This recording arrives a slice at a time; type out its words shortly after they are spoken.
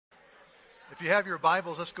If you have your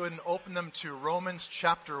Bibles, let's go ahead and open them to Romans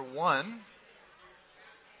chapter 1.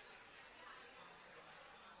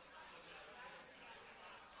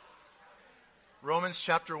 Romans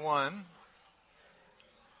chapter 1.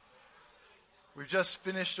 We've just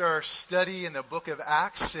finished our study in the book of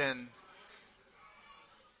Acts, and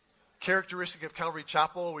characteristic of Calvary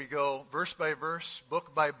Chapel, we go verse by verse,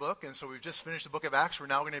 book by book, and so we've just finished the book of Acts. We're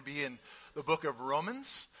now going to be in the book of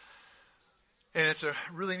Romans. And it's a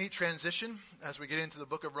really neat transition as we get into the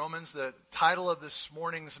book of Romans. The title of this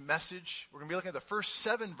morning's message, we're going to be looking at the first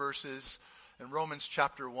 7 verses in Romans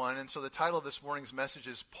chapter 1. And so the title of this morning's message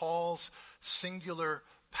is Paul's Singular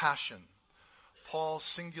Passion. Paul's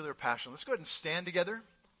Singular Passion. Let's go ahead and stand together. And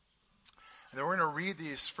then we're going to read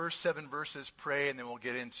these first 7 verses, pray, and then we'll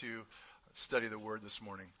get into study the Word this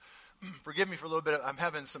morning. Forgive me for a little bit. I'm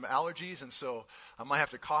having some allergies, and so I might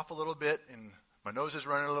have to cough a little bit, and my nose is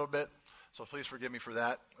running a little bit. So please forgive me for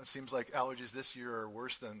that. It seems like allergies this year are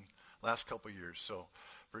worse than last couple of years. So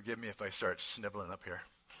forgive me if I start sniveling up here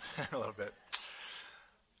a little bit.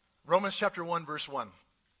 Romans chapter 1, verse 1.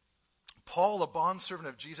 Paul, a bondservant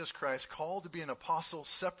of Jesus Christ, called to be an apostle,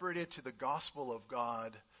 separated to the gospel of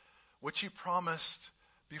God, which he promised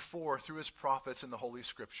before through his prophets in the Holy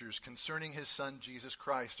Scriptures, concerning his Son, Jesus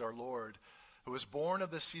Christ, our Lord, who was born of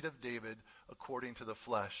the seed of David according to the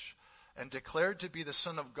flesh, and declared to be the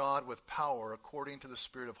Son of God with power according to the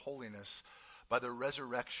Spirit of holiness by the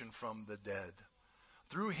resurrection from the dead.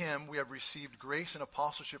 Through him we have received grace and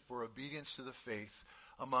apostleship for obedience to the faith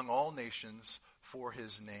among all nations for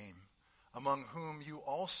his name, among whom you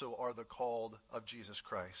also are the called of Jesus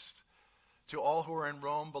Christ. To all who are in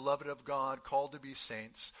Rome, beloved of God, called to be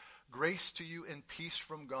saints, grace to you and peace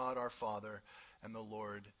from God our Father and the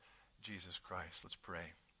Lord Jesus Christ. Let's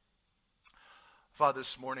pray. Father,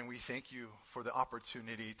 this morning we thank you for the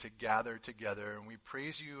opportunity to gather together, and we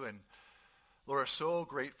praise you and, Lord, are so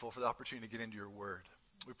grateful for the opportunity to get into your word.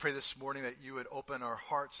 We pray this morning that you would open our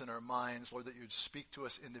hearts and our minds, Lord, that you would speak to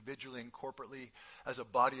us individually and corporately as a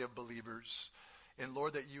body of believers, and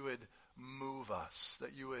Lord, that you would move us,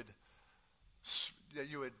 that you would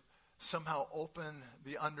somehow open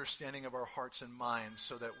the understanding of our hearts and minds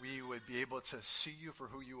so that we would be able to see you for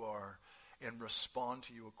who you are and respond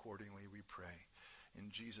to you accordingly, we pray. In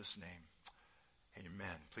Jesus' name,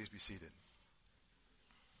 amen. Please be seated.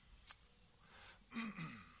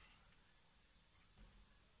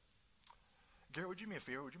 Garrett, would you do me a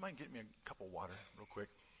favor? Would you mind getting me a cup of water real quick?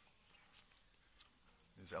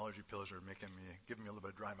 These allergy pills are giving me a little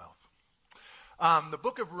bit of dry mouth. The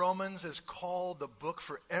book of Romans is called the book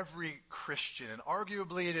for every Christian, and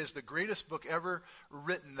arguably it is the greatest book ever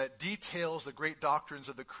written that details the great doctrines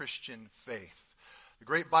of the Christian faith. The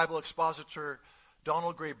great Bible expositor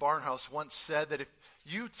Donald Gray Barnhouse once said that if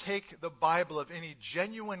you take the Bible of any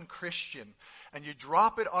genuine Christian and you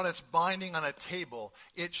drop it on its binding on a table,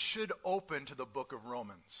 it should open to the book of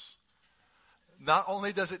Romans. Not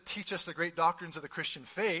only does it teach us the great doctrines of the Christian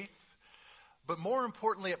faith, but more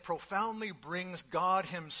importantly, it profoundly brings God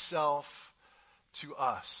himself to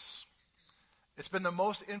us. It's been the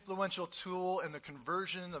most influential tool in the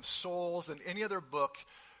conversion of souls than any other book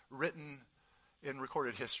written in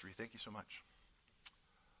recorded history. Thank you so much.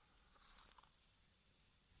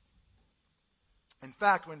 In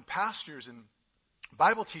fact, when pastors and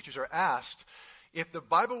Bible teachers are asked, if the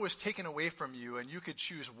Bible was taken away from you and you could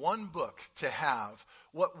choose one book to have,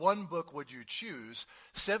 what one book would you choose?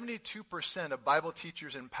 72% of Bible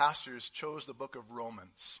teachers and pastors chose the book of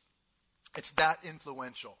Romans. It's that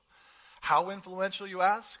influential. How influential, you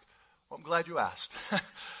ask? Well, I'm glad you asked.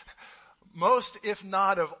 Most, if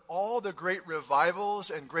not of all the great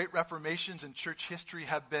revivals and great reformations in church history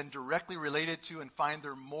have been directly related to and find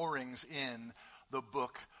their moorings in the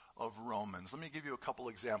book of Romans. Let me give you a couple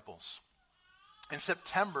examples. In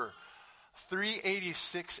September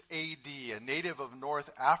 386 AD, a native of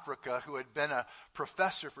North Africa who had been a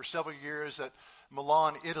professor for several years at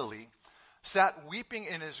Milan, Italy, sat weeping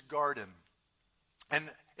in his garden. And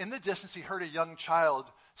in the distance he heard a young child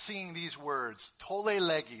singing these words, Tolle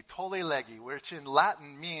legi, which in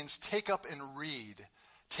Latin means take up and read.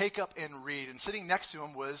 Take up and read. And sitting next to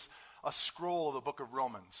him was a scroll of the book of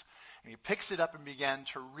Romans. And he picks it up and began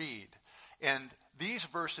to read. And these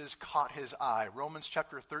verses caught his eye. Romans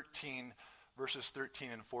chapter 13, verses 13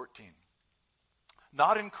 and 14.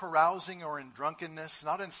 Not in carousing or in drunkenness,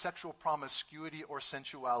 not in sexual promiscuity or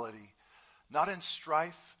sensuality, not in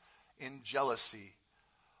strife, in jealousy,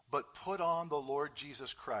 but put on the Lord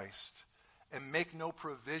Jesus Christ and make no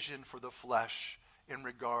provision for the flesh in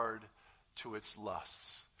regard to its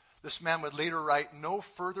lusts. This man would later write, no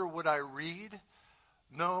further would I read,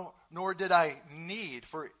 No, nor did I need,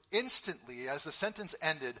 for instantly, as the sentence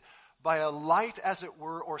ended, by a light, as it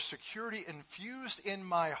were, or security infused in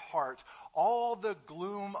my heart, all the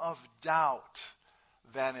gloom of doubt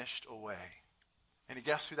vanished away. Any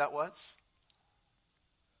guess who that was?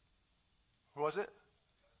 Who was it?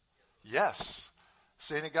 Yes,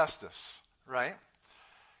 St. Augustus, right?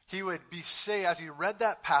 He would say, as he read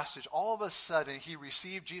that passage, all of a sudden he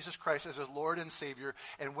received Jesus Christ as his Lord and Savior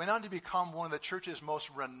and went on to become one of the church's most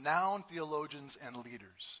renowned theologians and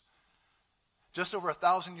leaders. Just over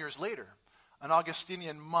 1,000 years later, an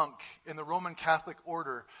Augustinian monk in the Roman Catholic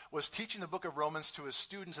order was teaching the book of Romans to his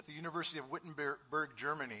students at the University of Wittenberg,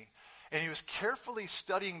 Germany. And he was carefully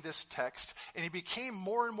studying this text, and he became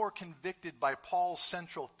more and more convicted by Paul's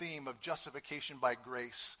central theme of justification by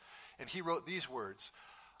grace. And he wrote these words,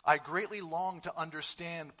 I greatly longed to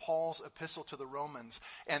understand Paul's epistle to the Romans,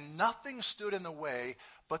 and nothing stood in the way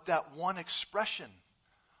but that one expression,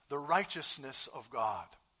 the righteousness of God.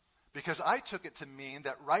 Because I took it to mean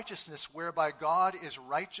that righteousness whereby God is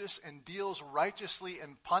righteous and deals righteously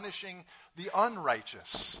in punishing the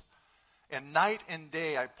unrighteous. And night and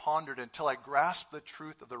day I pondered until I grasped the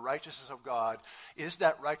truth of the righteousness of God. Is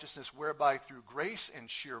that righteousness whereby through grace and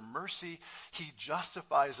sheer mercy he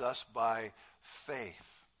justifies us by faith.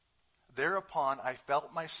 Thereupon I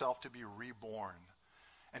felt myself to be reborn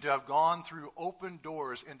and to have gone through open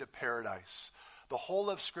doors into paradise. The whole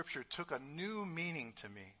of Scripture took a new meaning to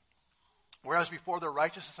me. Whereas before the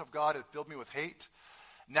righteousness of God had filled me with hate,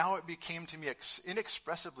 now it became to me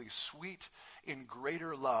inexpressibly sweet in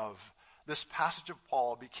greater love. This passage of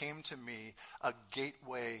Paul became to me a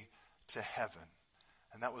gateway to heaven.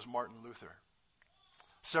 And that was Martin Luther.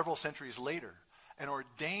 Several centuries later, an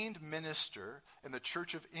ordained minister in the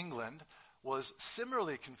Church of England was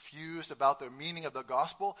similarly confused about the meaning of the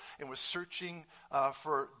gospel and was searching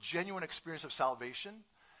for genuine experience of salvation.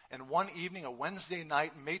 And one evening, a Wednesday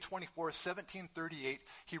night, May 24th, 1738,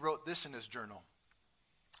 he wrote this in his journal.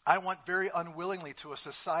 I went very unwillingly to a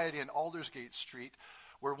society in Aldersgate Street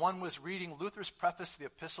where one was reading Luther's preface to the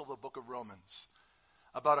epistle of the book of Romans.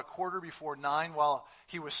 About 9:15, while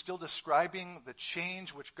he was still describing the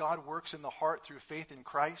change which God works in the heart through faith in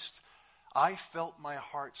Christ, I felt my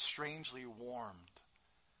heart strangely warmed.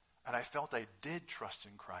 And I felt I did trust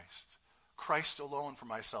in Christ, Christ alone for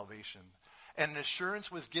my salvation. And an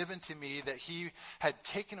assurance was given to me that he had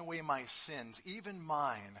taken away my sins, even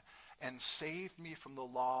mine, and saved me from the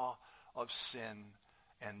law of sin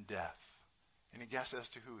and death. Any guess as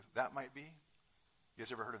to who that might be? You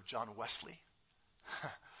guys ever heard of John Wesley?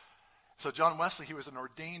 So John Wesley, he was an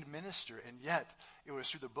ordained minister, and yet it was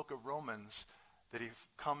through the book of Romans that he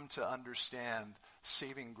come to understand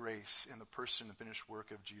saving grace in the person and finished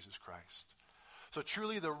work of Jesus Christ. So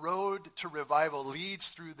truly the road to revival leads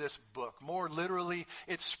through this book. More literally,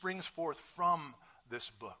 it springs forth from this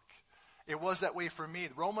book. It was that way for me.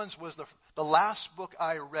 Romans was the last book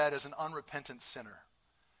I read as an unrepentant sinner.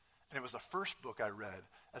 And it was the first book I read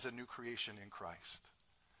as a new creation in Christ.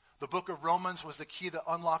 The book of Romans was the key that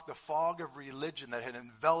unlocked the fog of religion that had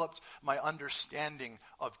enveloped my understanding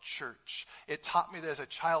of church. It taught me that as a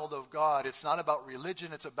child of God, it's not about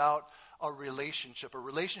religion, it's about a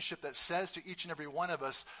relationship that says to each and every one of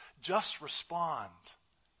us, just respond.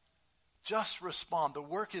 Just respond. The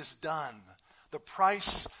work is done. The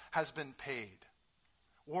price has been paid.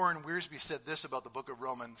 Warren Wiersbe said this about the book of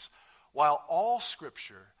Romans. While all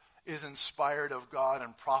Scripture is inspired of God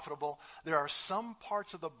and profitable, there are some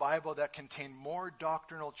parts of the Bible that contain more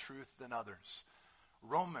doctrinal truth than others.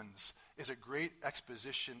 Romans is a great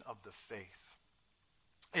exposition of the faith.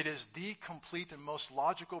 It is the complete and most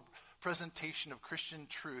logical presentation of Christian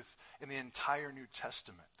truth in the entire New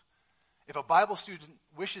Testament. If a Bible student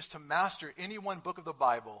wishes to master any one book of the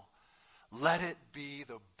Bible, let it be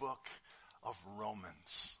the book of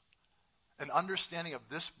Romans. An understanding of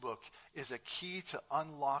this book is a key to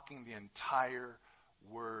unlocking the entire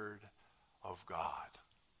Word of God.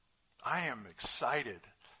 I am excited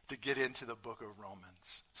to get into the book of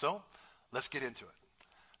Romans. So, let's get into it.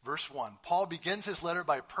 Verse 1, Paul begins his letter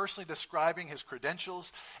by personally describing his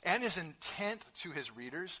credentials and his intent to his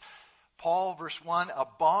readers. Paul, verse 1, a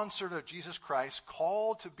bondservant of Jesus Christ,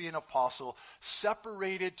 called to be an apostle,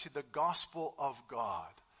 separated to the gospel of God.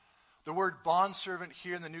 The word bondservant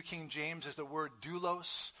here in the New King James is the word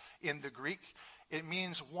doulos in the Greek. It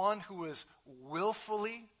means one who is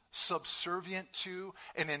willfully subservient to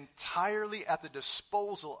and entirely at the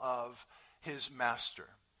disposal of his master.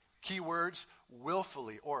 Key words,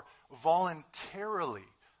 willfully or voluntarily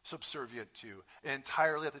subservient to,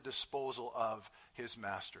 entirely at the disposal of his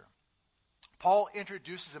master. Paul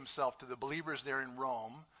introduces himself to the believers there in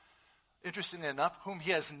Rome, interestingly enough, whom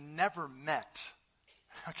he has never met.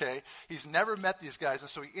 Okay? He's never met these guys, and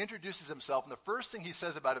so he introduces himself, and the first thing he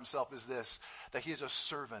says about himself is this, that he is a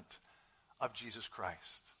servant of Jesus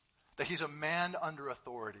Christ, that he's a man under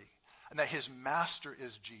authority, and that his master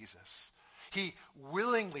is Jesus. He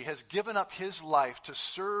willingly has given up his life to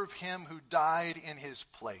serve him who died in his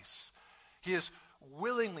place. He has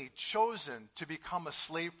willingly chosen to become a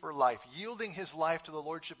slave for life, yielding his life to the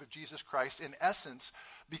lordship of Jesus Christ, in essence,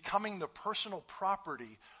 becoming the personal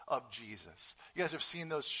property of Jesus. You guys have seen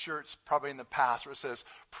those shirts probably in the past where it says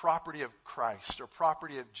property of Christ or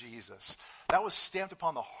property of Jesus. That was stamped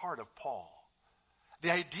upon the heart of Paul.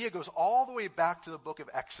 The idea goes all the way back to the book of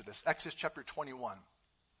Exodus chapter 21.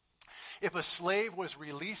 If a slave was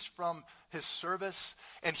released from his service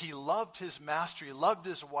and he loved his master, he loved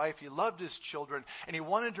his wife, he loved his children, and he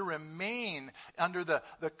wanted to remain under the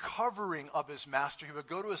covering of his master, he would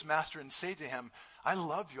go to his master and say to him, I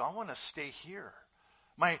love you, I want to stay here.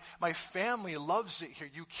 My family loves it here.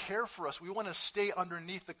 You care for us. We want to stay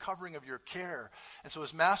underneath the covering of your care. And so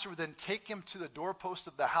his master would then take him to the doorpost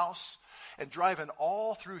of the house and drive an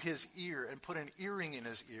awl through his ear and put an earring in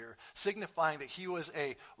his ear, signifying that he was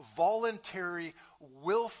a voluntary,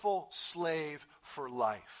 willful slave for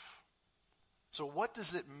life. So what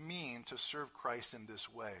does it mean to serve Christ in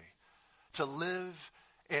this way? To live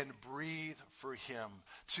and breathe for him,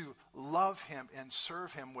 to love him and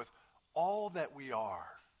serve him with all that we are,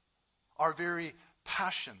 our very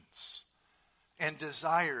passions and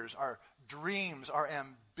desires, our dreams, our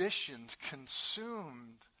ambitions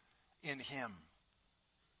consumed in him.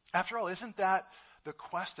 After all, isn't that the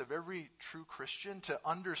quest of every true Christian, to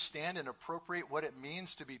understand and appropriate what it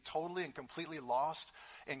means to be totally and completely lost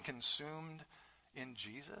and consumed in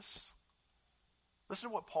Jesus? Listen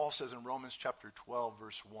to what Paul says in Romans chapter 12,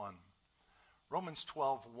 verse 1. Romans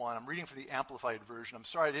 12:1. I'm reading from the Amplified Version. I'm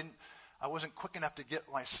sorry I wasn't quick enough to get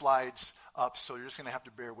my slides up, so you're just going to have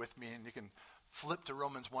to bear with me, and you can flip to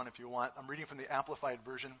Romans 1 if you want. I'm reading from the Amplified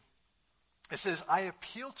Version. It says, I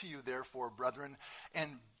appeal to you, therefore, brethren,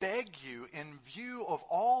 and beg you, in view of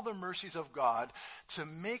all the mercies of God, to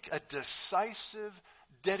make a decisive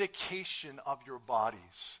dedication of your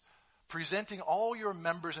bodies, presenting all your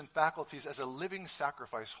members and faculties as a living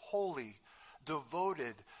sacrifice, holy,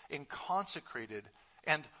 devoted, and consecrated,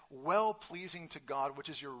 and well-pleasing to God, which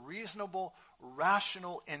is your reasonable,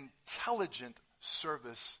 rational, intelligent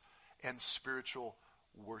service and spiritual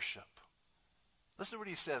worship. Listen to what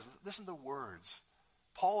he says. Listen to the words.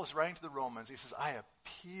 Paul is writing to the Romans. He says, I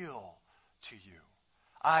appeal to you.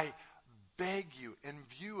 I beg you, in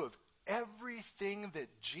view of everything that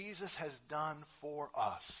Jesus has done for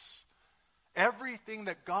us, everything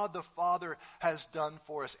that God the Father has done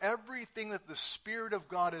for us, everything that the Spirit of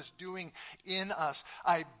God is doing in us,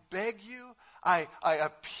 I beg you, I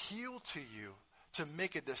appeal to you to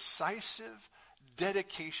make a decisive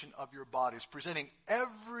dedication of your bodies, presenting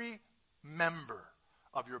every member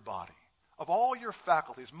of your body, of all your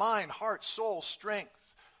faculties, mind, heart, soul,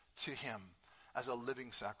 strength, to him as a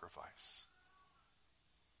living sacrifice.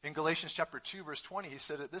 In Galatians chapter 2, verse 20, he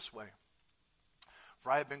said it this way,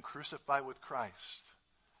 for I have been crucified with Christ.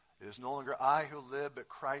 It is no longer I who live, but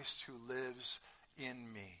Christ who lives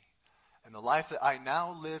in me. And the life that I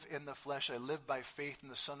now live in the flesh, I live by faith in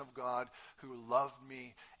the Son of God who loved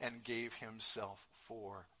me and gave himself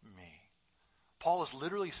for me. Paul is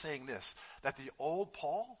literally saying this, that the old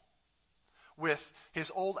Paul, with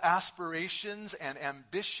his old aspirations and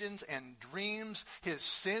ambitions and dreams, his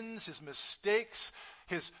sins, his mistakes,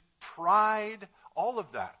 his pride, all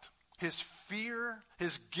of that, his fear,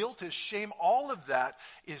 his guilt, his shame, all of that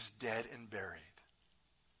is dead and buried.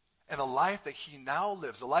 And the life that he now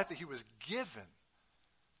lives, the life that he was given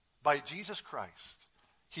by Jesus Christ,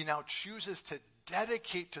 he now chooses to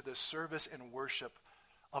dedicate to the service and worship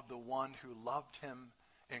of the one who loved him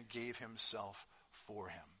and gave himself for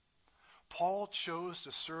him. Paul chose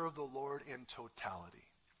to serve the Lord in totality.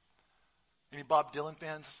 Any Bob Dylan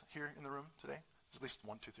fans here in the room today? There's at least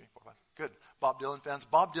 1, 2, 3, 4, 5. Good. Bob Dylan fans.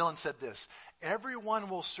 Bob Dylan said this, everyone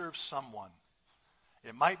will serve someone.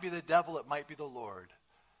 It might be the devil, it might be the Lord,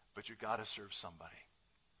 but you got to serve somebody.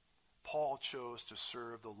 Paul chose to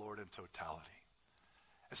serve the Lord in totality.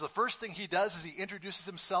 And so the first thing he does is he introduces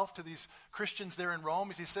himself to these Christians there in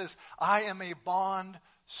Rome. He says, I am a bond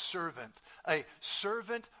servant, a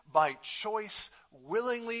servant by choice,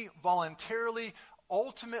 willingly, voluntarily,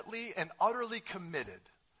 ultimately, and utterly committed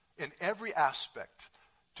in every aspect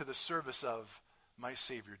to the service of my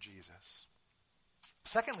Savior Jesus.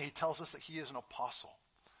 Secondly, he tells us that he is an apostle.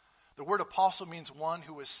 The word apostle means one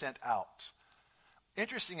who is sent out.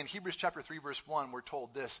 Interesting, in Hebrews chapter 3, verse 1, we're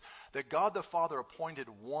told this, that God the Father appointed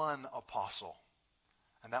one apostle,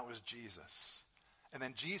 and that was Jesus. And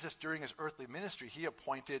then Jesus, during his earthly ministry, he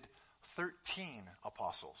appointed 13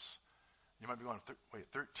 apostles. You might be going,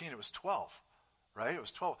 13, it was 12, right? It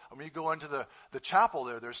was 12. I mean, you go into the chapel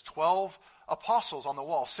there's 12 apostles on the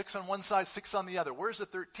wall, 6 on one side, 6 on the other. Where's the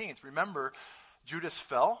 13th? Remember, Judas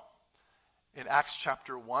fell. In Acts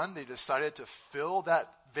chapter 1, they decided to fill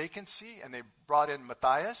that vacancy, and they brought in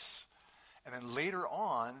Matthias. And then later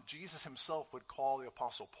on, Jesus himself would call the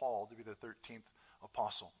apostle Paul to be the 13th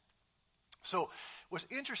apostle. So what's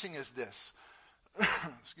interesting is this,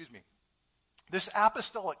 excuse me, this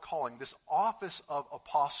apostolic calling, this office of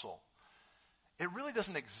apostle, it really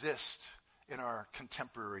doesn't exist in our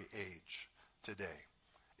contemporary age today.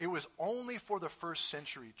 It was only for the first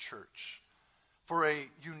century church, for a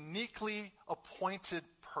uniquely appointed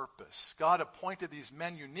purpose. God appointed these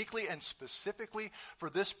men uniquely and specifically for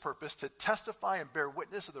this purpose, to testify and bear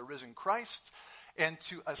witness of the risen Christ, and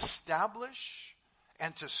to establish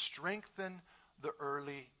and to strengthen the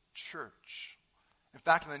early church. In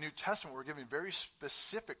fact, in the New Testament, we're given very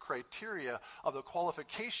specific criteria of the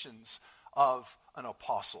qualifications of an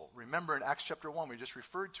apostle. Remember in Acts chapter 1, we just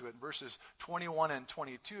referred to it, in verses 21 and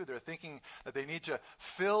 22, they're thinking that they need to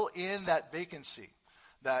fill in that vacancy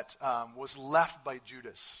that was left by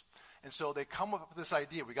Judas. And so they come up with this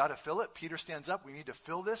idea. We got to fill it. Peter stands up. We need to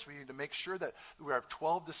fill this. We need to make sure that we have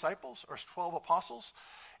 12 disciples or 12 apostles.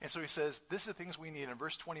 And so he says, this is the things we need. In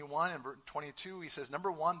verse 21 and verse 22, he says,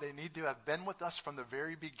 number one, they need to have been with us from the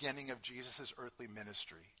very beginning of Jesus' earthly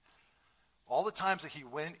ministry. All the times that he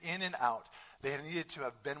went in and out, they needed to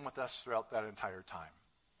have been with us throughout that entire time.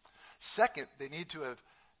 Second, they need to have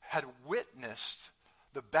had witnessed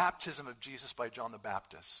the baptism of Jesus by John the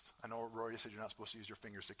Baptist. I know Rory said you're not supposed to use your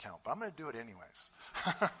fingers to count, but I'm going to do it anyways.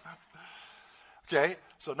 Okay,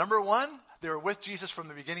 so number one, they were with Jesus from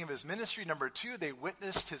the beginning of his ministry. Number two, they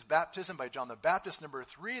witnessed his baptism by John the Baptist. Number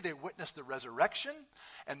three, they witnessed the resurrection.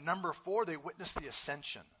 And number four, they witnessed the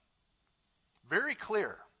ascension. Very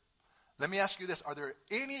clear. Let me ask you this. Are there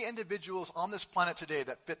any individuals on this planet today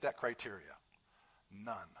that fit that criteria?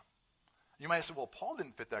 None. You might say, well, Paul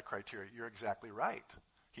didn't fit that criteria. You're exactly right.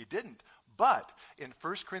 He didn't. But in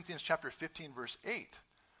 1 Corinthians chapter 15, verse 8,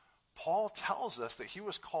 Paul tells us that he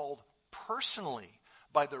was called personally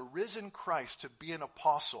by the risen Christ to be an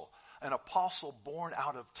apostle born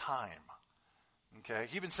out of time. Okay?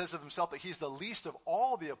 He even says of himself that he's the least of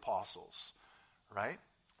all the apostles, right?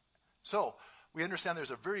 So we understand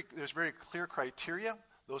there's very clear criteria.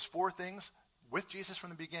 Those four things: with Jesus from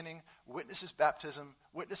the beginning, witness his baptism,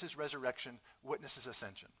 witness his resurrection, witness his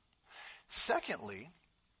ascension. Secondly,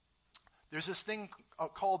 there's this thing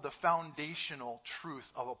called the foundational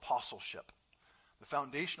truth of apostleship. The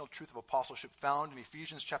foundational truth of apostleship found in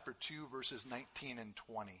Ephesians chapter 2, verses 19 and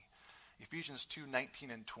 20. Ephesians 2,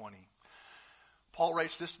 19 and 20. Paul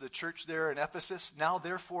writes this to the church there in Ephesus. Now,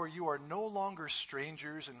 therefore, you are no longer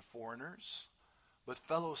strangers and foreigners, but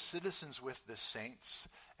fellow citizens with the saints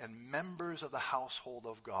and members of the household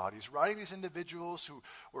of God. He's writing these individuals who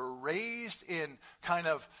were raised in kind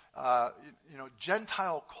of,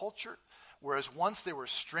 Gentile culture. Whereas once they were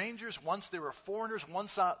strangers, once they were foreigners,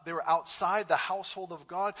 once they were outside the household of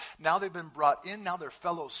God, now they've been brought in. Now they're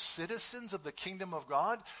fellow citizens of the kingdom of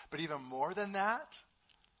God. But even more than that,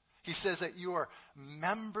 he says that you are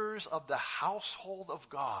members of the household of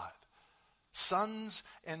God, sons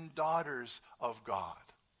and daughters of God.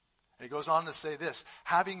 And he goes on to say this: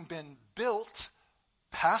 having been built,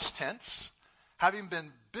 past tense, having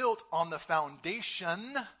been built on the foundation,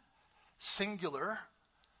 singular,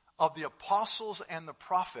 of the apostles and the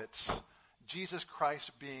prophets, Jesus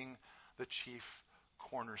Christ being the chief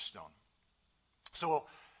cornerstone. So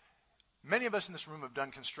many of us in this room have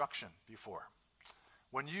done construction before.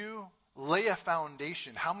 When you lay a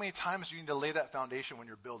foundation, how many times do you need to lay that foundation when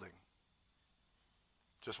you're building?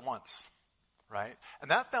 Just once, right?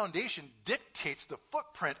 And that foundation dictates the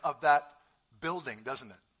footprint of that building,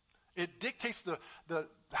 doesn't it? It dictates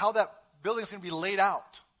how that building is going to be laid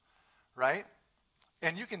out, right?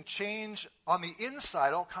 And you can change on the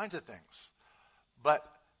inside all kinds of things. But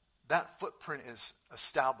that footprint is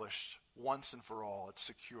established once and for all. It's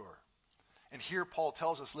secure. And here Paul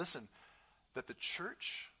tells us, listen, that the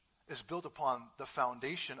church is built upon the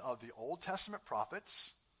foundation of the Old Testament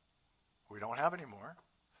prophets, who we don't have anymore,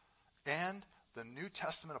 and the New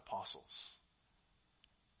Testament apostles.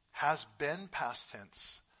 Has been, past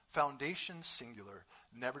tense, foundation singular,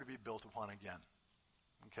 never to be built upon again.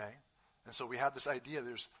 Okay? And so we have this idea,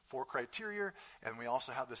 there's four criteria, and we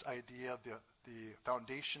also have this idea of the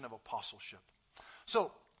foundation of apostleship.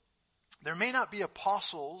 So, There may not be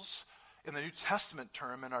apostles in the New Testament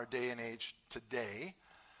term in our day and age today,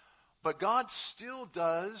 but God still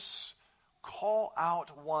does call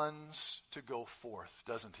out ones to go forth,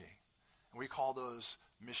 doesn't he? And we call those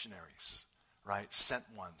missionaries, right? Sent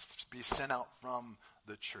ones, to be sent out from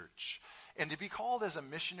the church. And to be called as a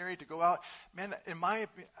missionary, to go out, man,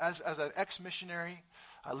 as an ex-missionary,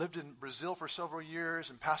 I lived in Brazil for several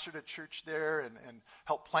years and pastored a church there and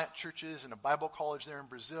helped plant churches and a Bible college there in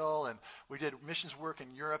Brazil. And we did missions work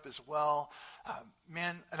in Europe as well.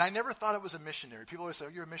 And I never thought it was a missionary. People always say,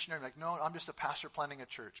 oh, you're a missionary. I'm like, no, I'm just a pastor planting a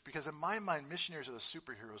church. Because in my mind, missionaries are the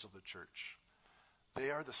superheroes of the church.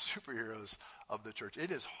 They are the superheroes of the church.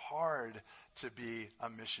 It is hard to be a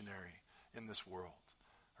missionary in this world,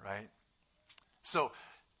 right? So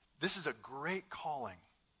this is a great calling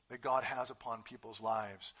that God has upon people's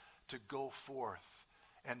lives to go forth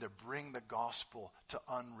and to bring the gospel to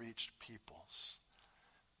unreached peoples,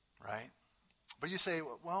 right? But you say,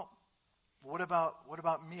 well, what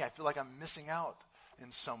about me? I feel like I'm missing out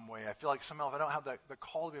in some way. I feel like somehow if I don't have the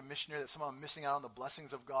call to be a missionary, that somehow I'm missing out on the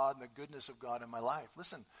blessings of God and the goodness of God in my life.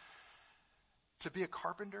 Listen, to be a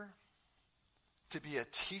carpenter, to be a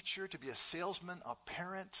teacher, to be a salesman, a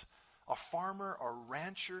parent, a farmer, a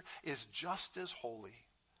rancher is just as holy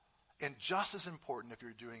and just as important if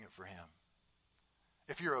you're doing it for him.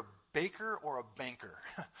 If you're a baker or a banker,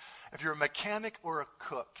 if you're a mechanic or a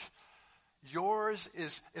cook, yours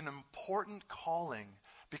is an important calling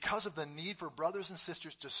because of the need for brothers and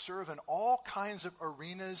sisters to serve in all kinds of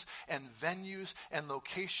arenas and venues and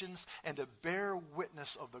locations and to bear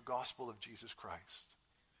witness of the gospel of Jesus Christ.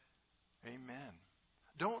 Amen.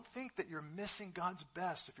 Don't think that you're missing God's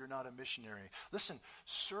best if you're not a missionary. Listen,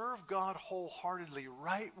 serve God wholeheartedly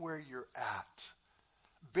right where you're at.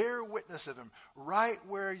 Bear witness of him right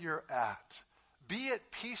where you're at. Be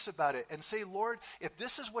at peace about it and say, Lord, if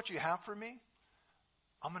this is what you have for me,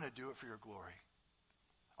 I'm going to do it for your glory.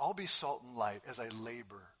 I'll be salt and light as I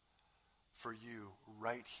labor for you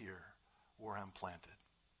right here where I'm planted.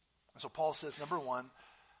 And so Paul says, number one,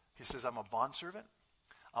 he says, I'm a bondservant.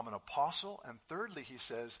 I'm an apostle. And thirdly, he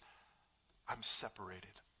says, I'm separated.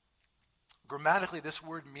 Grammatically, this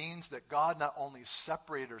word means that God not only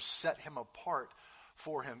separated or set him apart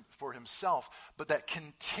for himself, but that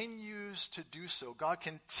continues to do so. God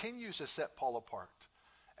continues to set Paul apart.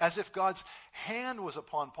 As if God's hand was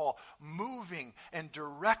upon Paul, moving and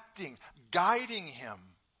directing, guiding him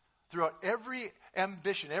throughout every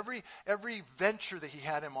ambition, every venture that he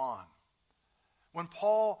had him on. When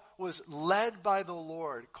Paul was led by the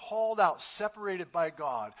Lord, called out, separated by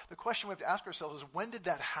God, the question we have to ask ourselves is, when did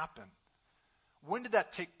that happen? When did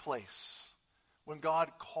that take place? When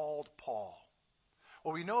God called Paul?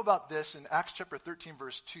 Well, we know about this in Acts chapter 13,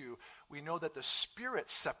 verse 2. We know that the Spirit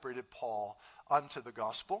separated Paul unto the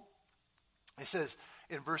gospel. It says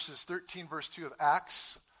in verses 13, verse 2 of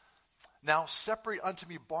Acts, now separate unto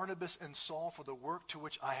me Barnabas and Saul for the work to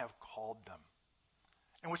which I have called them.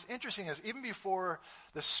 And what's interesting is even before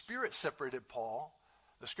the Spirit separated Paul,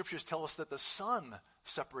 the scriptures tell us that the Son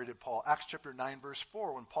separated Paul. Acts chapter 9, verse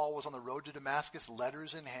 4, when Paul was on the road to Damascus,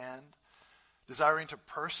 letters in hand, desiring to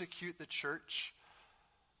persecute the church.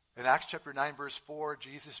 In Acts chapter 9, verse 4,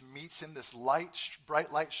 Jesus meets him. This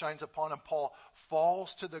bright light shines upon him. Paul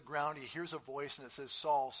falls to the ground. He hears a voice and it says,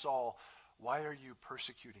 Saul, Saul, why are you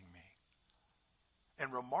persecuting me?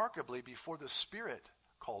 And remarkably, before the Spirit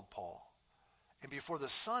called Paul, and before the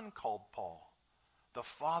Son called Paul, the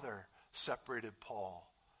Father separated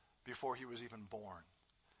Paul before he was even born.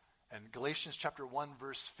 And Galatians chapter 1,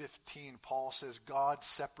 verse 15, Paul says, God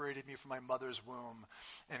separated me from my mother's womb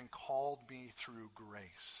and called me through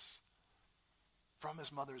grace. From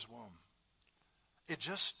his mother's womb. It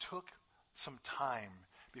just took some time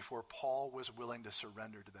before Paul was willing to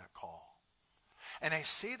surrender to that call. And I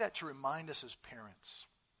say that to remind us as parents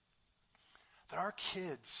that our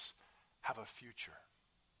kids have a future.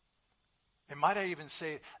 And might I even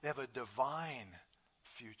say they have a divine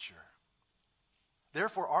future.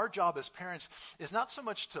 Therefore, our job as parents is not so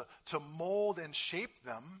much to mold and shape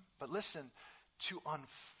them, but listen, to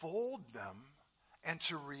unfold them and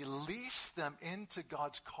to release them into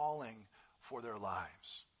God's calling for their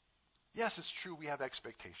lives. Yes, it's true, we have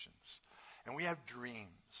expectations, and we have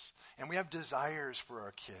dreams, and we have desires for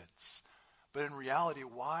our kids. But in reality,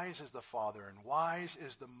 wise is the father and wise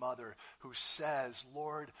is the mother who says,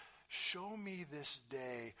 Lord, show me this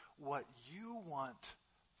day what you want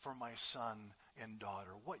for my son and daughter,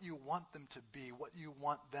 what you want them to be, what you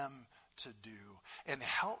want them to do. And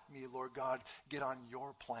help me, Lord God, get on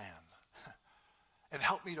your plan. And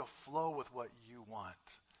help me to flow with what you want.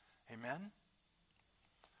 Amen?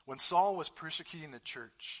 When Saul was persecuting the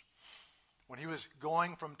church, when he was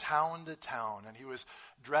going from town to town, and he was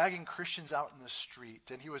dragging Christians out in the street,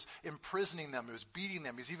 and he was imprisoning them, he was beating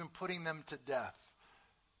them, he's even putting them to death.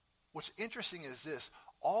 What's interesting is this: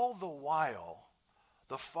 all the while,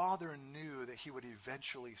 the Father knew that he would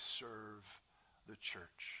eventually serve the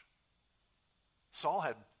church. Saul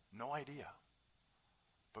had no idea,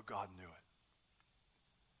 but God knew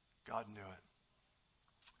it. God knew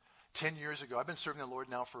it. 10 years ago, I've been serving the Lord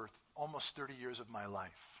now for almost 30 years of my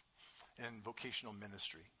life in vocational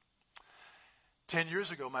ministry. 10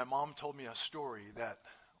 years ago, my mom told me a story that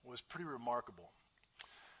was pretty remarkable.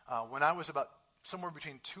 When I was about somewhere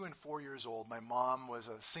between 2 and 4 years old, my mom was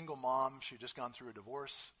a single mom. She had just gone through a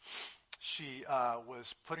divorce. She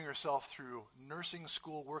was putting herself through nursing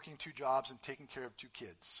school, working 2 jobs, and taking care of 2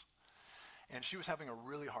 kids. And she was having a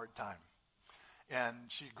really hard time. And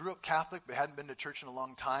she grew up Catholic, but hadn't been to church in a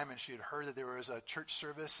long time, and she had heard that there was a church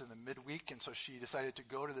service in the midweek, and so she decided to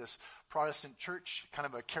go to this Protestant church, kind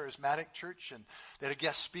of a charismatic church, and they had a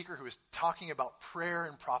guest speaker who was talking about prayer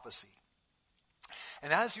and prophecy.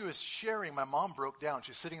 And as he was sharing, my mom broke down.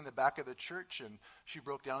 She was sitting in the back of the church, and she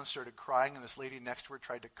broke down and started crying, and this lady next to her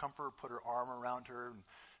tried to comfort her, put her arm around her, and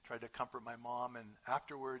tried to comfort my mom. And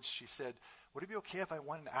afterwards, she said, "Would it be okay if I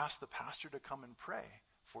went and asked the pastor to come and pray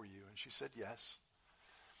for you?" And she said yes.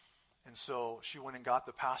 And so she went and got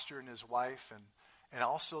the pastor and his wife and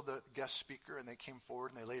also the guest speaker, and they came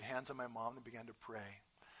forward and they laid hands on my mom and began to pray.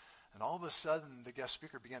 And all of a sudden, the guest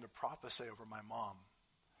speaker began to prophesy over my mom.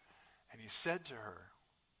 And he said to her,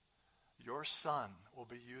 "Your son will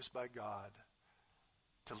be used by God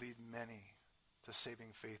to lead many to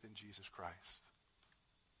saving faith in Jesus Christ."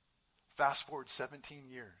 Fast forward 17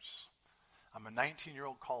 years. I'm a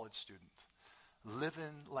 19-year-old college student,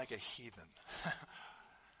 living like a heathen.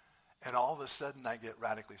 And all of a sudden, I get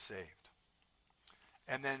radically saved.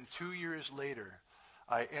 And then 2 years later,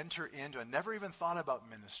 I enter into, I never even thought about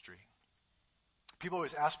ministry. People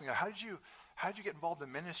always ask me, how did you get involved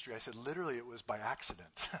in ministry? I said, literally, it was by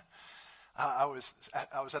accident. I was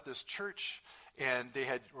at this church, and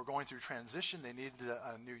they were going through transition. They needed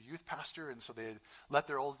a new youth pastor, and so they had let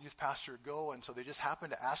their old youth pastor go, and so they just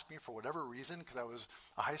happened to ask me for whatever reason, because I was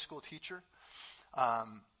a high school teacher,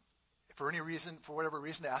 for whatever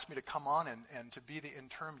reason, to ask me to come on and to be the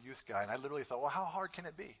interim youth guy. And I literally thought, well, how hard can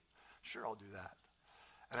it be? Sure, I'll do that.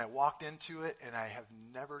 And I walked into it, and I have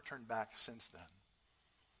never turned back since then.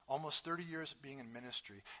 Almost 30 years of being in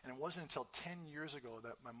ministry. And it wasn't until 10 years ago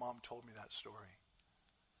that my mom told me that story.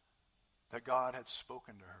 That God had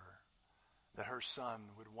spoken to her. That her son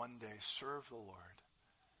would one day serve the Lord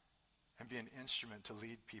and be an instrument to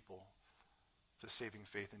lead people to saving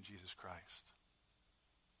faith in Jesus Christ.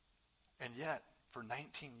 And yet, for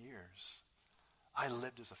 19 years, I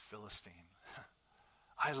lived as a Philistine.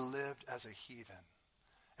 I lived as a heathen.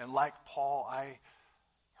 And like Paul, I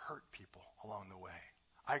hurt people along the way.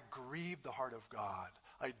 I grieved the heart of God.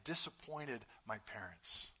 I disappointed my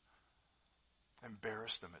parents.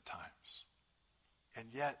 Embarrassed them at times. And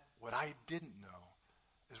yet, what I didn't know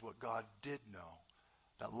is what God did know.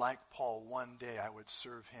 That like Paul, one day I would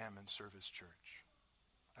serve him and serve his church.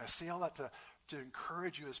 And I say all that to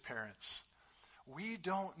encourage you as parents. We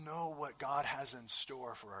don't know what God has in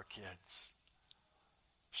store for our kids.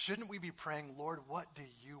 Shouldn't we be praying, Lord, what do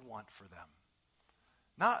you want for them?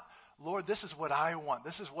 Not, Lord, this is what I want.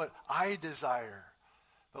 This is what I desire.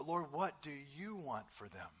 But Lord, what do you want for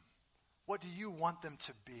them? What do you want them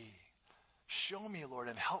to be? Show me, Lord,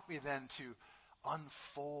 and help me then to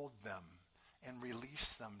unfold them and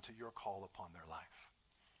release them to your call upon their life.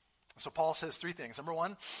 So Paul says 3 things. Number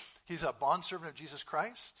 1, he's a bondservant of Jesus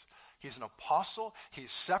Christ. He's an apostle.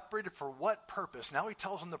 He's separated for what purpose? Now he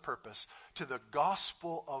tells them the purpose. To the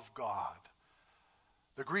gospel of God.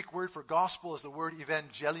 The Greek word for gospel is the word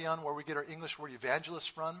evangelion, where we get our English word evangelist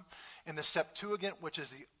from. In the Septuagint, which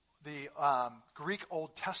is the Greek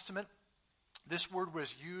Old Testament, this word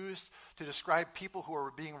was used to describe people who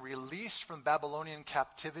were being released from Babylonian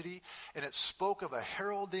captivity. And it spoke of a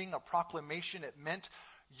heralding, a proclamation. It meant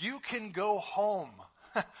you can go home,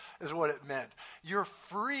 is what it meant. You're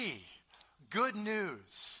free. Good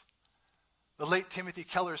news. The late Timothy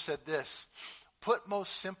Keller said this: put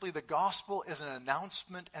most simply, the gospel is an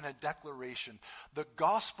announcement and a declaration. The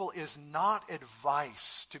gospel is not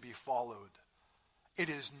advice to be followed. It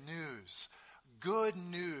is news. Good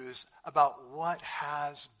news about what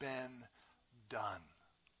has been done.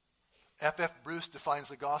 F.F. Bruce defines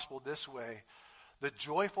the gospel this way: the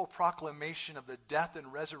joyful proclamation of the death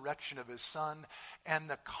and resurrection of his Son and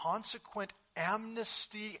the consequent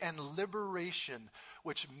amnesty and liberation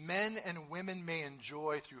which men and women may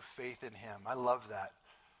enjoy through faith in him. I love that.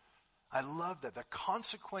 I love that. The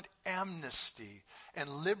consequent amnesty and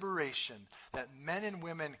liberation that men and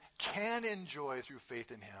women can enjoy through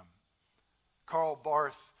faith in him. Karl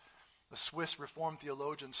Barth, the Swiss Reformed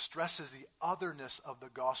theologian, stresses the otherness of the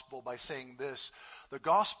gospel by saying this: the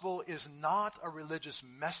gospel is not a religious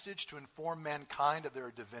message to inform mankind of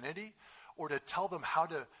their divinity or to tell them how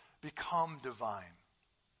to become divine.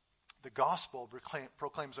 The gospel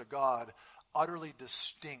proclaims a God utterly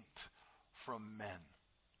distinct from men.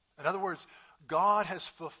 In other words, God has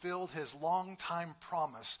fulfilled his long-time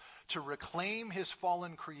promise to reclaim his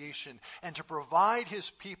fallen creation and to provide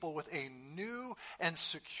his people with a new and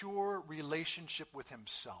secure relationship with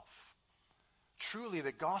himself. Truly,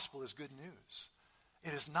 the gospel is good news.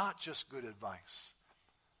 It is not just good advice.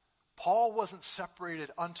 Paul wasn't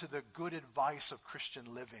separated unto the good advice of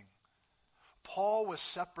Christian living. Paul was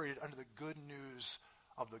separated under the good news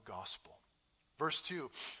of the gospel. Verse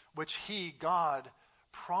 2, which he, God,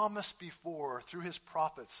 promised before through his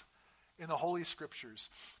prophets in the Holy Scriptures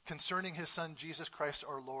concerning his Son Jesus Christ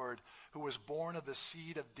our Lord, who was born of the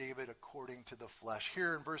seed of David according to the flesh.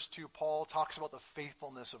 Here in verse 2, Paul talks about the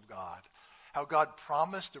faithfulness of God, how God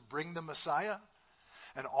promised to bring the Messiah.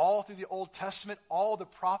 And all through the Old Testament, all the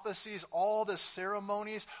prophecies, all the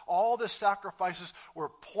ceremonies, all the sacrifices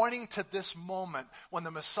were pointing to this moment when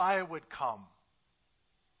the Messiah would come.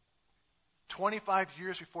 25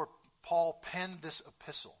 years before Paul penned this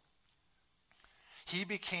epistle, he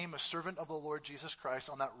became a servant of the Lord Jesus Christ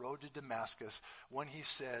on that road to Damascus when he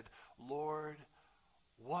said, Lord,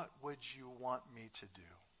 what would you want me to do?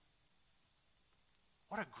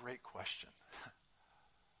 What a great question.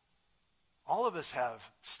 All of us have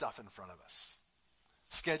stuff in front of us,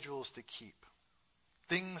 schedules to keep,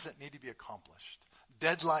 things that need to be accomplished,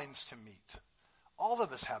 deadlines to meet. All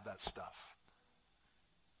of us have that stuff.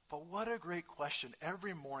 But what a great question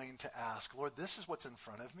every morning to ask, Lord, this is what's in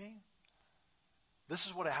front of me? This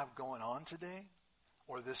is what I have going on today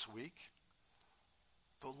or this week?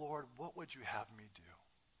 But Lord, what would you have me do?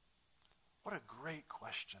 What a great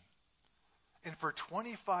question. And for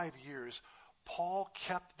 25 years, Paul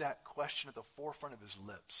kept that question at the forefront of his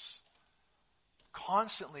lips,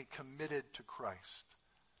 constantly committed to Christ.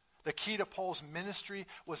 The key to Paul's ministry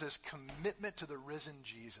was his commitment to the risen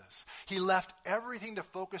Jesus. He left everything to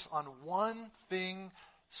focus on one thing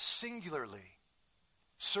singularly,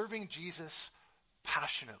 serving Jesus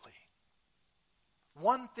passionately.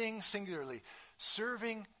 One thing singularly,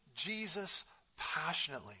 serving Jesus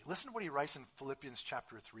passionately. Listen to what he writes in Philippians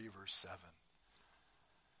chapter 3, verse 7.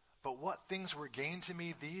 But what things were gained to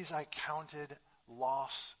me, these I counted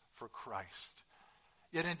loss for Christ.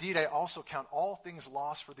 Yet indeed I also count all things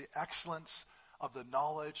lost for the excellence of the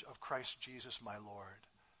knowledge of Christ Jesus my Lord,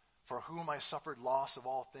 for whom I suffered loss of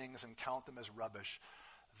all things and count them as rubbish.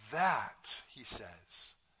 That, he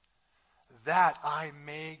says, that I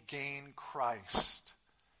may gain Christ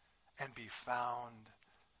and be found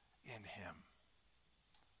in him.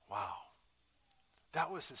 Wow.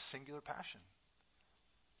 That was his singular passion,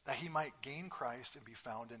 that he might gain Christ and be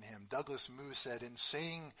found in him. Douglas Moo said, in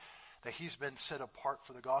saying that he's been set apart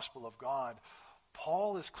for the gospel of God,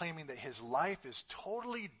 Paul is claiming that his life is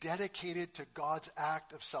totally dedicated to God's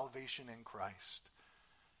act of salvation in Christ.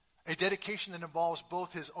 A dedication that involves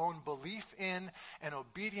both his own belief in and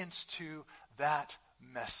obedience to that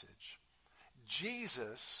message.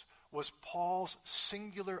 Jesus was Paul's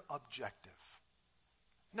singular objective.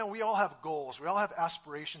 Now, we all have goals. We all have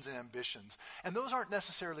aspirations and ambitions. And those aren't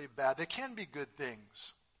necessarily bad. They can be good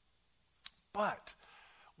things. But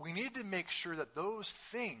we need to make sure that those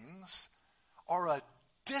things are a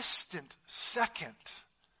distant second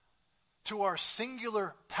to our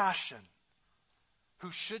singular passion,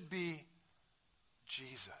 who should be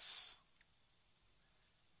Jesus.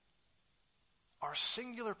 Our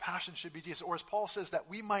singular passion should be Jesus. Or as Paul says, that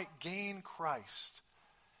we might gain Christ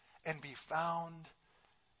and be found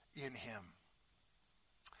in him.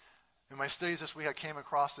 In my studies this week, I came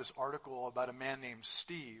across this article about a man named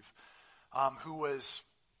Steve who was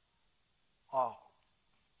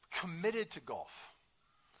committed to golf,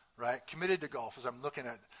 right? Committed to golf, as I'm looking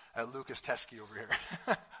at Lucas Teskey over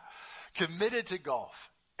here. Committed to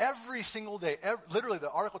golf. Every single day, literally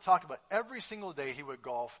the article talked about every single day he would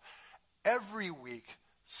golf. Every week,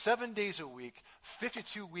 7 days a week,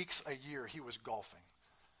 52 weeks a year he was golfing.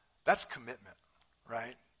 That's commitment,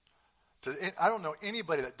 right? I don't know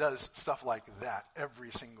anybody that does stuff like that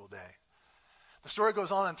every single day. The story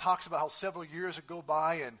goes on and talks about how several years go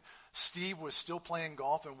by and Steve was still playing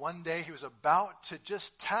golf, and one day he was about to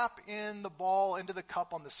just tap in the ball into the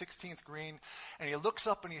cup on the 16th green, and he looks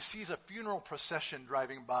up and he sees a funeral procession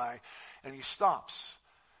driving by, and he stops,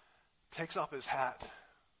 takes off his hat,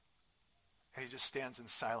 And he just stands in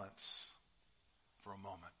silence for a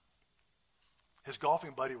moment. His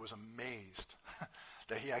golfing buddy was amazed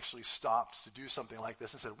that he actually stopped to do something like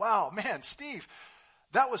this and said, "Wow, man, Steve,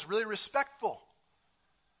 that was really respectful."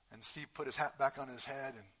 And Steve put his hat back on his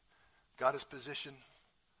head and got his position,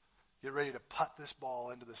 get ready to putt this ball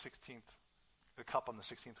into the cup on the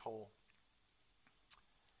 16th hole.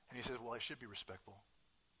 And he says, "Well, I should be respectful.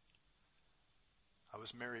 I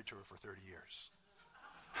was married to her for 30 years.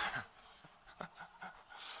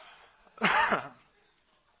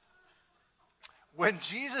 When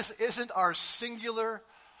Jesus isn't our singular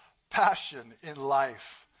passion in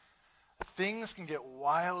life, things can get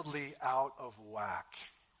wildly out of whack.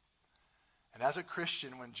 And as a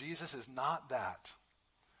Christian, when Jesus is not that,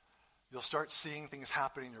 you'll start seeing things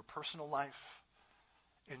happen in your personal life,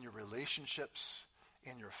 in your relationships,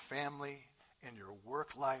 in your family, in your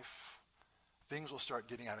work life. Things will start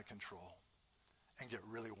getting out of control and get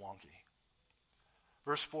really wonky.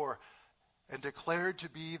 Verse 4, and declared to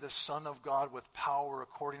be the Son of God with power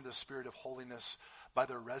according to the Spirit of holiness by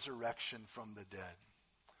the resurrection from the dead.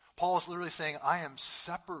 Paul is literally saying, I am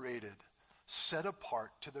separated, set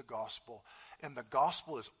apart to the gospel. And the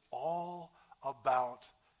gospel is all about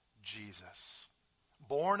Jesus.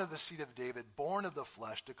 Born of the seed of David, born of the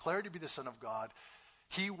flesh, declared to be the Son of God.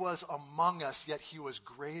 He was among us, yet he was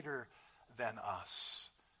greater than us.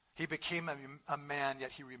 He became a man,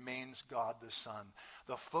 yet he remains God the Son.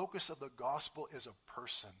 The focus of the gospel is a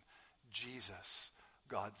person, Jesus,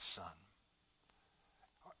 God's Son.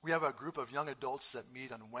 We have a group of young adults that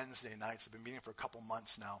meet on Wednesday nights. They've been meeting for a couple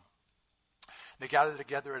months now. They gather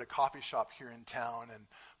together at a coffee shop here in town, and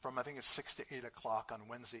from I think it's 6 to 8 o'clock on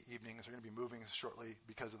Wednesday evenings. They're going to be moving shortly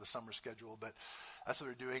because of the summer schedule, but that's what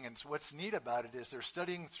they're doing. And so what's neat about it is they're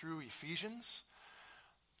studying through Ephesians.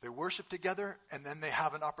 They worship together, and then they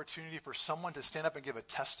have an opportunity for someone to stand up and give a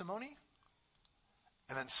testimony,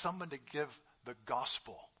 and then someone to give the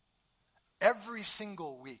gospel. Every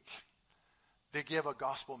single week, they give a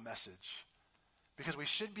gospel message, because we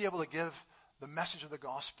should be able to give the message of the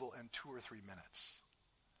gospel in 2 or 3 minutes,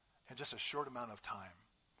 in just a short amount of time,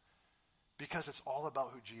 because it's all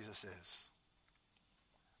about who Jesus is.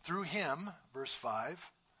 Through him, verse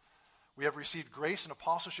 5, we have received grace and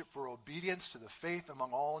apostleship for obedience to the faith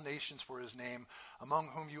among all nations for his name, among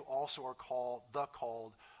whom you also are called, the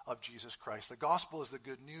called of Jesus Christ. The gospel is the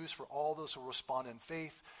good news for all those who respond in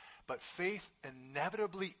faith, but faith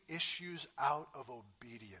inevitably issues out of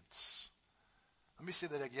obedience. Let me say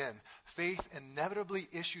that again. Faith inevitably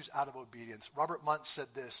issues out of obedience. Robert Muntz said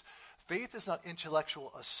this: faith is not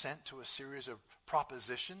intellectual assent to a series of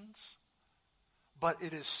propositions, but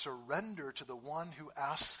it is surrender to the one who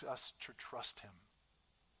asks us to trust him.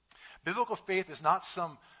 Biblical faith is not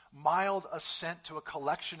some mild assent to a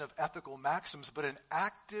collection of ethical maxims, but an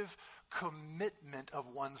active commitment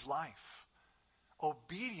of one's life.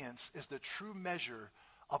 Obedience is the true measure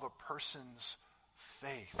of a person's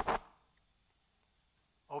faith.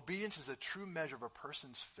 Obedience is the true measure of a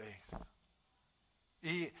person's faith.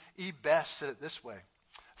 E. Best said it this way: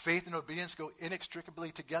 faith and obedience go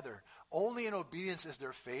inextricably together. Only in obedience is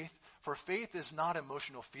there faith, for faith is not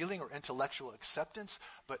emotional feeling or intellectual acceptance,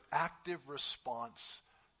 but active response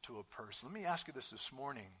to a person. Let me ask you this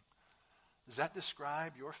morning. Does that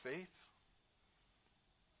describe your faith?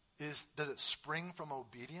 Does it spring from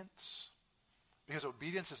obedience? Because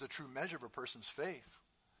obedience is the true measure of a person's faith.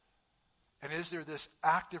 And is there this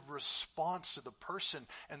active response to the person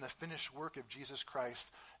and the finished work of Jesus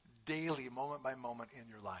Christ daily, moment by moment in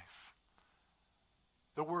your life?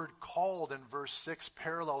 The word called in verse 6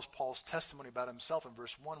 parallels Paul's testimony about himself in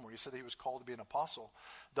verse 1, where he said that he was called to be an apostle.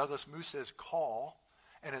 Douglas Moo says call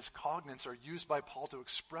and its cognate are used by Paul to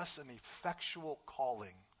express an effectual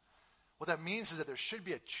calling. What that means is that there should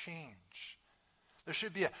be a change. There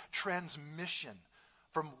should be a transmission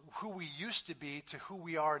from who we used to be to who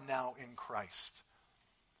we are now in Christ.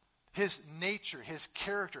 His nature, his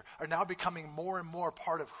character are now becoming more and more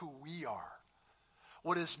part of who we are.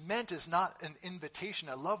 What is meant is not an invitation.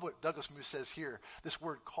 I love what Douglas Moo says here, this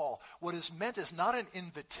word call. What is meant is not an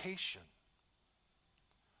invitation,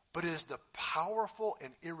 but it is the powerful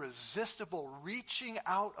and irresistible reaching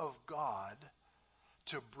out of God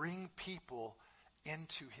to bring people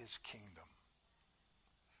into his kingdom.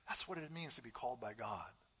 That's what it means to be called by God.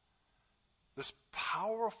 This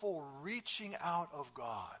powerful reaching out of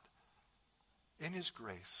God in his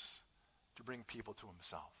grace to bring people to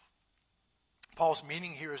himself. Paul's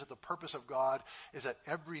meaning here is that the purpose of God is that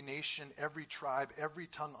every nation, every tribe, every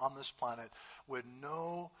tongue on this planet would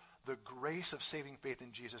know the grace of saving faith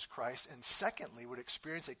in Jesus Christ, and secondly, would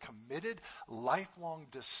experience a committed, lifelong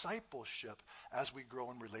discipleship as we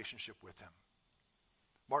grow in relationship with him.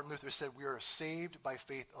 Martin Luther said, we are saved by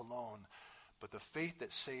faith alone, but the faith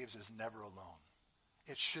that saves is never alone.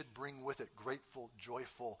 It should bring with it grateful,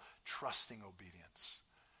 joyful, trusting obedience.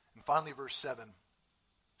 And finally, verse 7,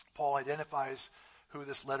 Paul identifies who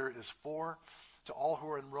this letter is for. To all who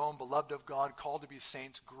are in Rome, beloved of God, called to be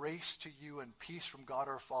saints, grace to you and peace from God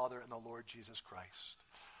our Father and the Lord Jesus Christ.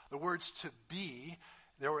 The words to be,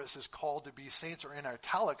 there where it says called to be saints, are in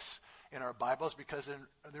italics in our Bibles because in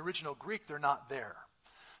the original Greek they're not there.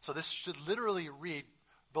 So this should literally read,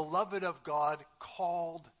 beloved of God,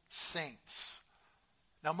 called saints.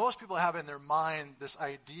 Now most people have in their mind this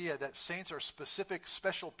idea that saints are specific,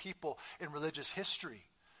 special people in religious history.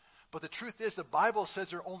 But the truth is, the Bible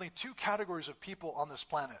says there are only two categories of people on this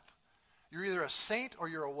planet. You're either a saint or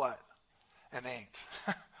you're a what? An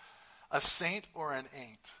ain't. A saint or an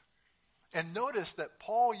ain't. And notice that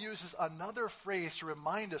Paul uses another phrase to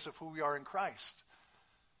remind us of who we are in Christ.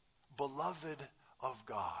 Beloved of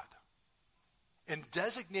God. In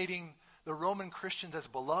designating the Roman Christians as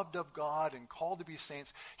beloved of God and called to be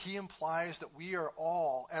saints, he implies that we are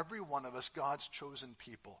all, every one of us, God's chosen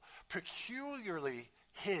people. Peculiarly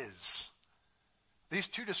his. These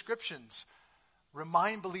two descriptions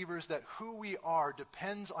remind believers that who we are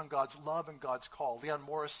depends on God's love and God's call. Leon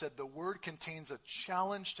Morris said, the word contains a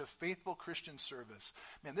challenge to faithful Christian service.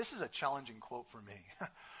 Man, this is a challenging quote for me.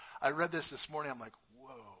 I read this morning, I'm like,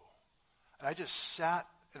 whoa. And I just sat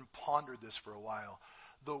and pondered this for a while.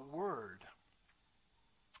 The word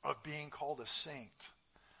of being called a saint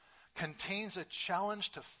contains a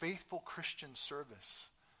challenge to faithful Christian service.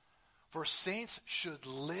 For saints should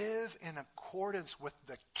live in accordance with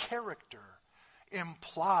the character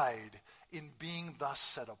implied in being thus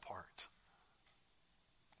set apart.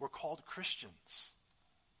 We're called Christians.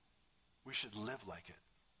 We should live like it.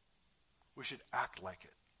 We should act like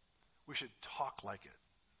it. We should talk like it.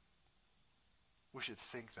 We should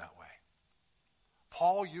think that way.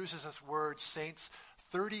 Paul uses this word saints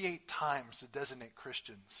 38 times to designate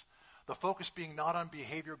Christians. The focus being not on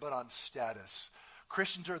behavior but on status.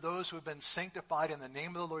 Christians are those who have been sanctified in the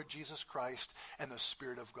name of the Lord Jesus Christ and the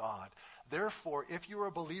Spirit of God. Therefore, if you are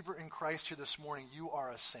a believer in Christ here this morning, you are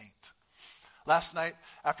a saint. Last night,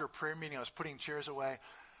 after a prayer meeting, I was putting chairs away.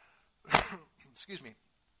 Excuse me.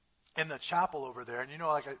 In the chapel over there, and you know,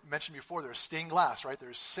 like I mentioned before, there's stained glass, right?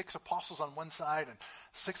 There's 6 apostles on one side and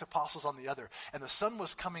 6 apostles on the other. And the sun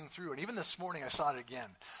was coming through, and even this morning I saw it again.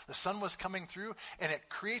 The sun was coming through, and it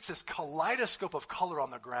creates this kaleidoscope of color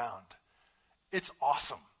on the ground. It's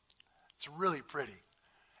awesome. It's really pretty.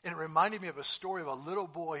 And it reminded me of a story of a little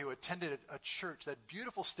boy who attended a church, that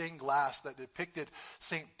beautiful stained glass that depicted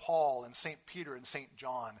St. Paul and St. Peter and St.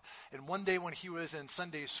 John. And one day when he was in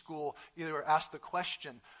Sunday school, they were asked the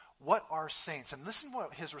question, what are saints? And listen to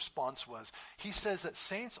what his response was. He says that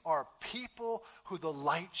saints are people who the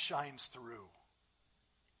light shines through.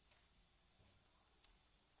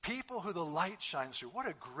 People who the light shines through. What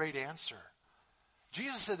a great answer.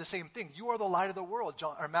 Jesus said the same thing. You are the light of the world.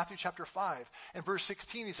 Matthew chapter 5. And verse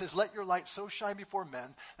 16, he says, let your light so shine before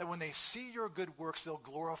men that when they see your good works, they'll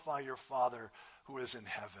glorify your Father who is in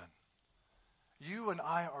heaven. You and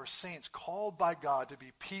I are saints called by God to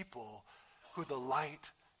be people who the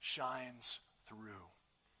light shines through.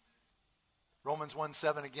 Romans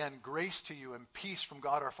 1:7 again, grace to you and peace from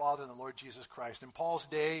God our Father and the Lord Jesus Christ. In Paul's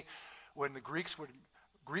day, when the Greeks would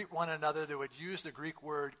greet one another, they would use the Greek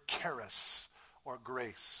word charis, or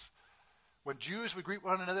grace. When Jews would greet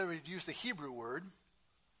one another, they would use the Hebrew word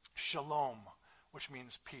shalom, which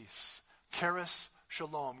means peace. Charis,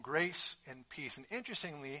 shalom, grace and peace. And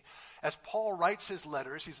interestingly, as Paul writes his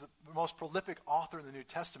letters, he's the most prolific author in the New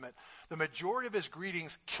Testament, the majority of his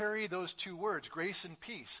greetings carry those two words, grace and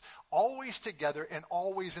peace, always together and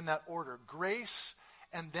always in that order. Grace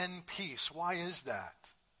and then peace. Why is that?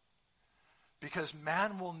 Because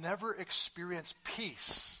man will never experience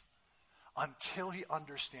peace until he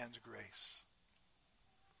understands grace.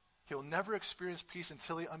 He'll never experience peace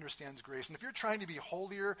until he understands grace. And if you're trying to be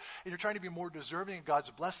holier and you're trying to be more deserving of God's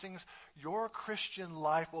blessings, your Christian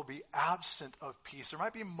life will be absent of peace. There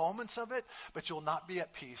might be moments of it, but you'll not be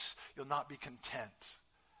at peace. You'll not be content.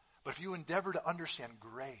 But if you endeavor to understand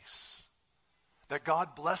grace, that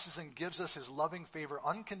God blesses and gives us his loving favor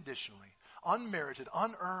unconditionally, unmerited,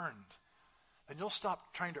 unearned, then you'll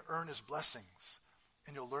stop trying to earn his blessings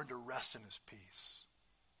and you'll learn to rest in his peace.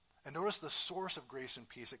 And notice the source of grace and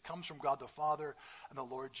peace. It comes from God the Father and the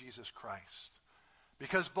Lord Jesus Christ.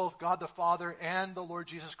 Because both God the Father and the Lord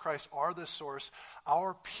Jesus Christ are the source,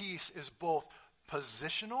 our peace is both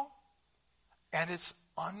positional and it's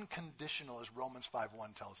unconditional, as Romans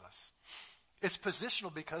 5:1 tells us. It's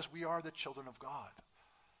positional because we are the children of God.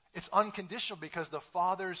 It's unconditional because the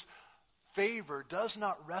Father's favor does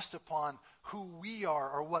not rest upon who we are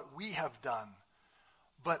or what we have done,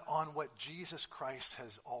 but on what Jesus Christ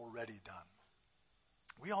has already done.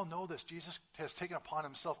 We all know this. Jesus has taken upon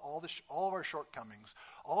himself all of our shortcomings,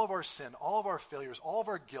 all of our sin, all of our failures, all of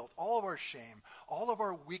our guilt, all of our shame, all of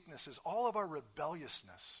our weaknesses, all of our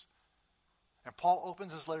rebelliousness. And Paul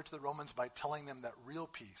opens his letter to the Romans by telling them that real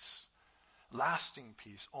peace, lasting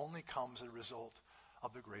peace, only comes as a result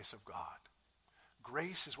of the grace of God.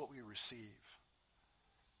 Grace is what we receive.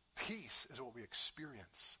 Peace is what we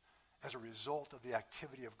experience as a result of the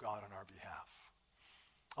activity of God on our behalf.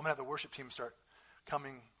 I'm going to have the worship team start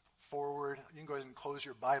coming forward. You can go ahead and close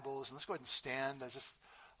your Bibles. And let's go ahead and stand as just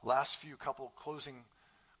last few couple closing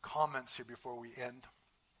comments here before we end.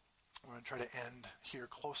 We're going to try to end here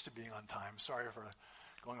close to being on time. Sorry for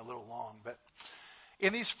going a little long. But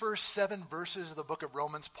in these first 7 verses of the book of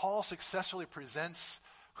Romans, Paul successfully presents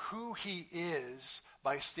who he is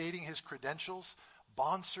by stating his credentials: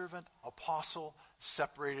 bondservant, apostle,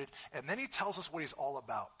 separated. And then he tells us what he's all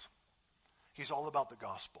about. He's all about the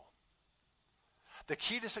gospel. The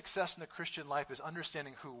key to success in the Christian life is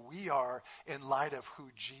understanding who we are in light of who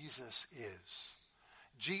Jesus is.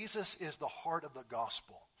 Jesus is the heart of the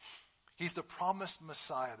gospel. He's the promised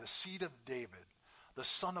Messiah, the seed of David, the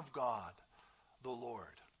Son of God, the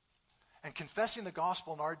Lord. And confessing the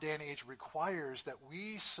gospel in our day and age requires that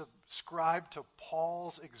we subscribe to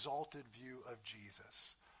Paul's exalted view of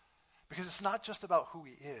Jesus. Because it's not just about who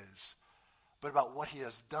he is, but about what he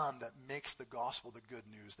has done that makes the gospel the good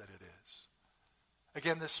news that it is.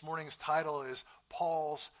 Again, this morning's title is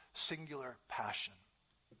Paul's Singular Passion.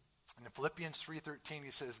 And in Philippians 3:13,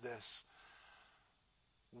 he says this: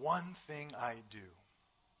 "One thing I do,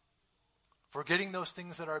 forgetting those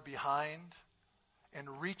things that are behind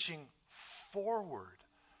and reaching forward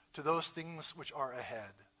to those things which are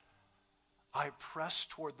ahead, I press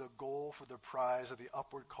toward the goal for the prize of the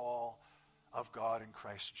upward call of God in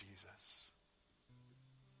Christ Jesus."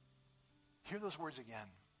 Hear those words again.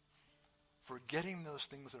 Forgetting those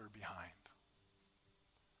things that are behind,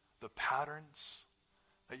 the patterns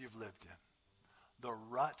that you've lived in, the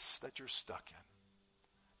ruts that you're stuck in,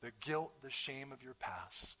 the guilt, the shame of your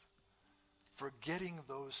past. Forgetting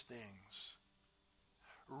those things,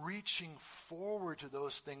 reaching forward to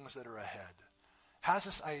those things that are ahead, has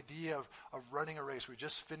this idea of running a race. We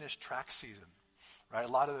just finished track season, right? A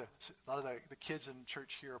lot of the kids in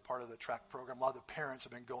church here are part of the track program. A lot of the parents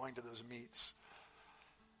have been going to those meets.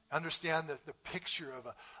 Understand the picture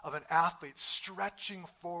of an athlete stretching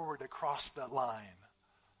forward across that line.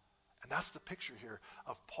 And that's the picture here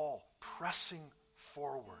of Paul pressing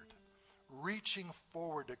forward, reaching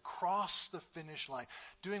forward to cross the finish line,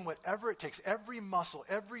 doing whatever it takes, every muscle,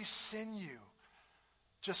 every sinew,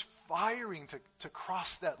 just firing to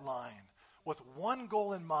cross that line with one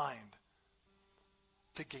goal in mind: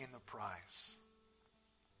 to gain the prize,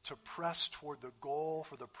 to press toward the goal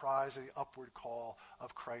for the prize of the upward call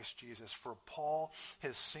of Christ Jesus. For Paul,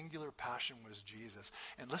 his singular passion was Jesus.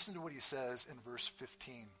 And listen to what he says in verse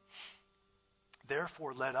 15.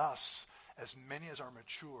 "Therefore, let us, as many as are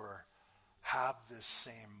mature, have this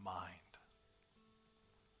same mind."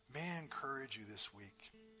 May I encourage you this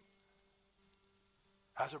week,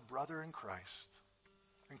 as a brother in Christ,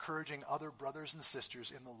 encouraging other brothers and sisters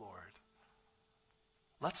in the Lord,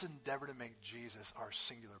 let's endeavor to make Jesus our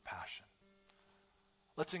singular passion.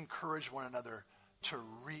 Let's encourage one another to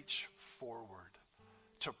reach forward,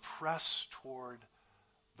 to press toward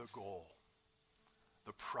the goal,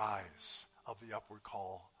 the prize of the upward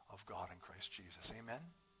call of God in Christ Jesus.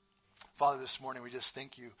 Amen? Father, this morning we just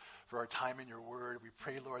thank you for our time in your word. We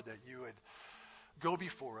pray, Lord, that you would go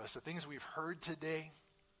before us. The things we've heard today,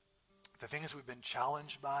 the things we've been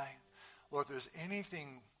challenged by. Lord, if there's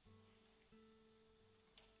anything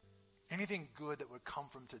good that would come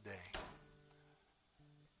from today,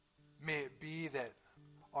 may it be that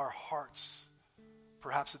our hearts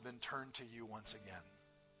perhaps have been turned to you once again.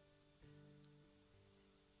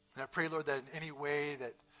 And I pray, Lord, that in any way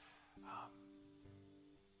that,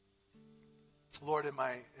 Lord, in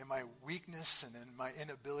my weakness and in my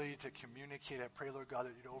inability to communicate, I pray, Lord God,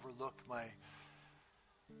 that you'd overlook my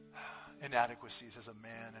inadequacies as a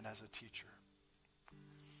man and as a teacher.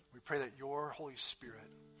 We pray that your Holy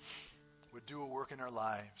Spirit would do a work in our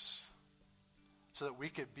lives so that we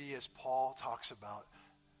could be, as Paul talks about,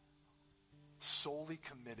 solely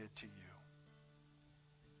committed to you.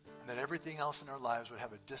 And that everything else in our lives would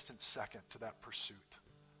have a distant second to that pursuit.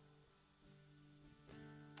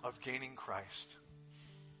 of gaining Christ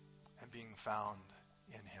and being found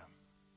in him.